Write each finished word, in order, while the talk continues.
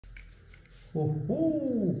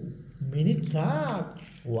Oh, mini truck.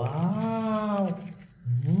 Wow.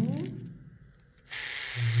 Hmm.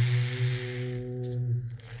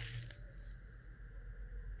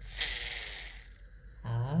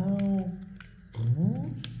 Oh. Hmm.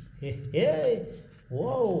 Hey.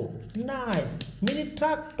 Whoa. Nice. Mini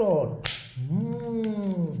tractor.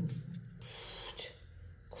 Hmm.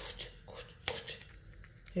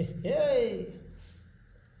 Hey.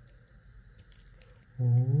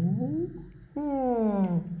 Ooh.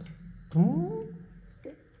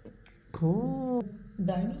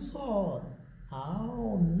 Dinosaur.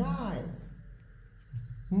 Oh, nice.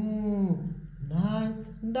 Nice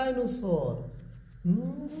dinosaur.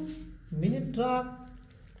 Mini truck.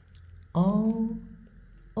 Oh.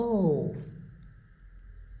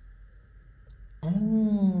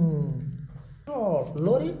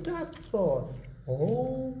 Lorry tractor.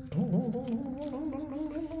 Oh.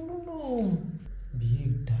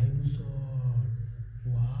 Big dinosaur.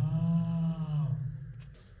 Wow.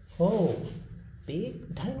 Oh,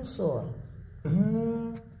 big dinosaur.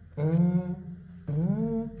 Oh.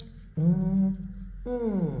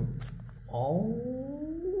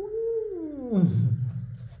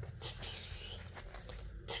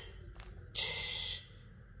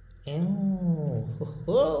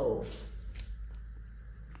 Oh.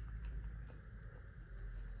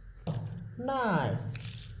 Nice.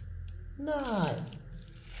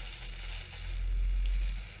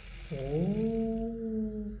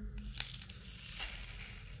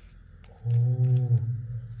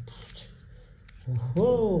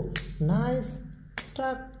 Oh, nice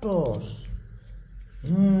tractor.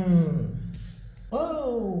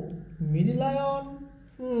 Oh, mini lion.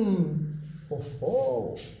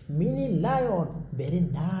 Mini lion. Very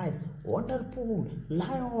nice. Wonderful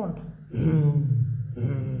lion.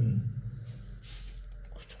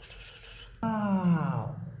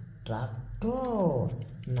 Wow, tractor.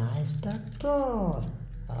 Nice tractor.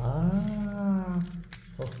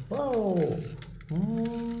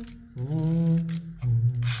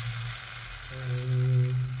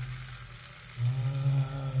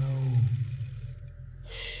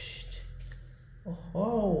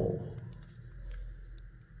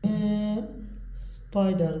 Man,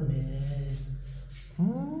 Spider-Man.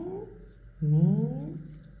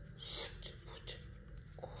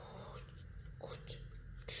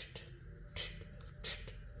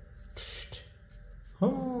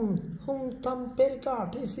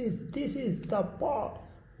 Tamperica, this is the pot.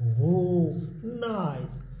 Oh, nice.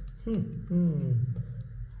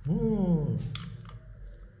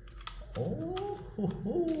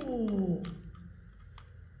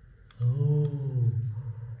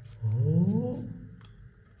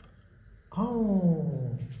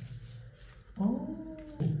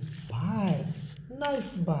 Bye.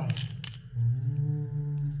 Nice bye.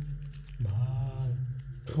 Bye.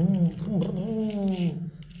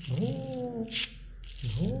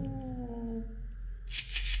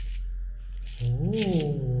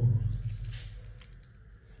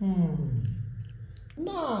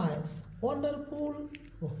 Nice. Wonderful.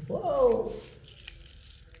 Whoa.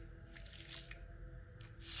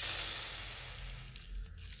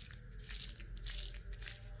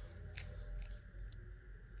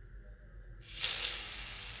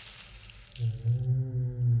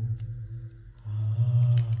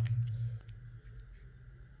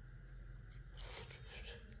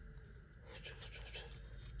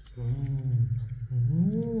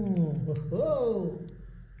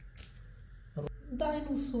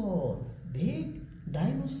 Dinosaur, big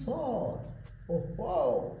dinosaur.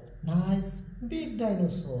 Oh, nice big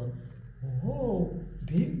dinosaur. Oh,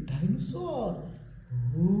 big dinosaur.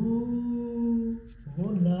 Oh,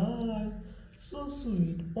 nice, so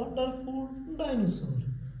sweet, wonderful dinosaur.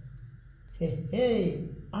 Hey,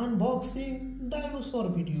 unboxing dinosaur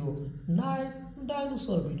video. Nice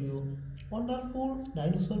dinosaur video. Wonderful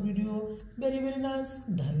dinosaur video. Very nice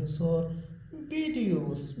dinosaur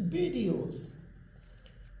videos.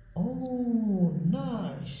 Oh,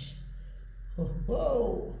 nice.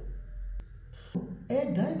 Oh, a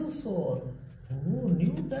dinosaur. Oh,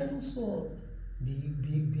 new dinosaur. Big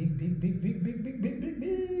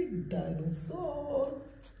dinosaur.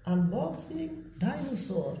 Unboxing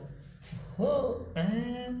dinosaur. Oh,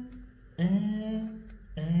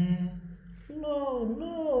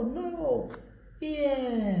 no.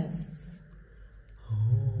 Yes. Oh.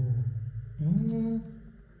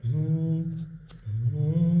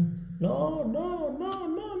 No.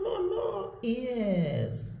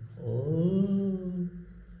 Yes.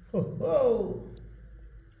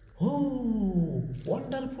 Oh,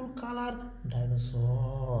 wonderful color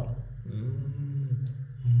dinosaur.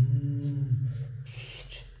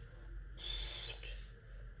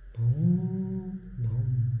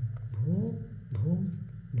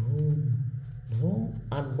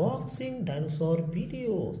 watching dinosaur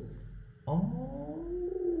videos. Oh,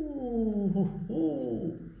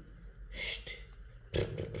 Shh.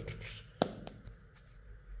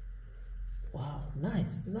 Wow,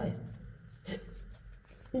 nice.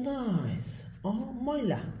 Nice. Oh,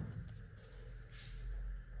 Moila.